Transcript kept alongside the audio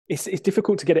it's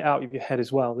difficult to get it out of your head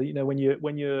as well. You know,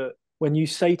 when you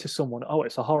say to someone, "Oh,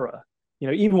 it's a horror," you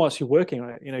know, even whilst you're working on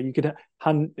it, you know, you could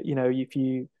hand, you know, if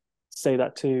you say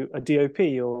that to a DOP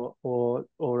or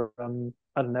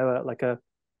I don't know, like a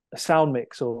sound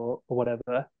mix or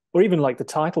whatever, or even like the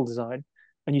title design,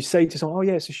 and you say to someone, "Oh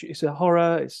yeah, it's a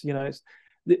horror," it's you know, it's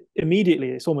immediately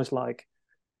it's almost like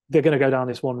they're going to go down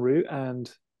this one route, and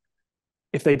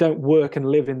if they don't work and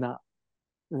live in that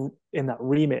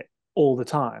remit all the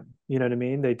time, you know what I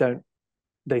mean? They don't.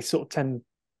 They sort of tend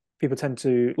people tend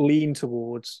to lean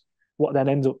towards what then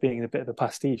ends up being a bit of a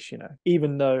pastiche, you know.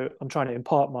 Even though I'm trying to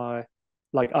impart my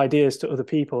like ideas to other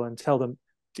people and tell them,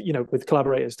 you know, with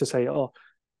collaborators to say, "Oh,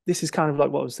 this is kind of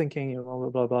like what I was thinking," you know, blah blah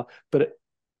blah, blah. But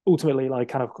ultimately, like,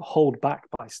 kind of hold back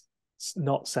by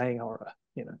not saying horror,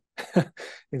 you know,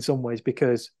 in some ways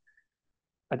because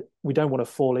we don't want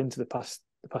to fall into the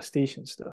pastiche and stuff.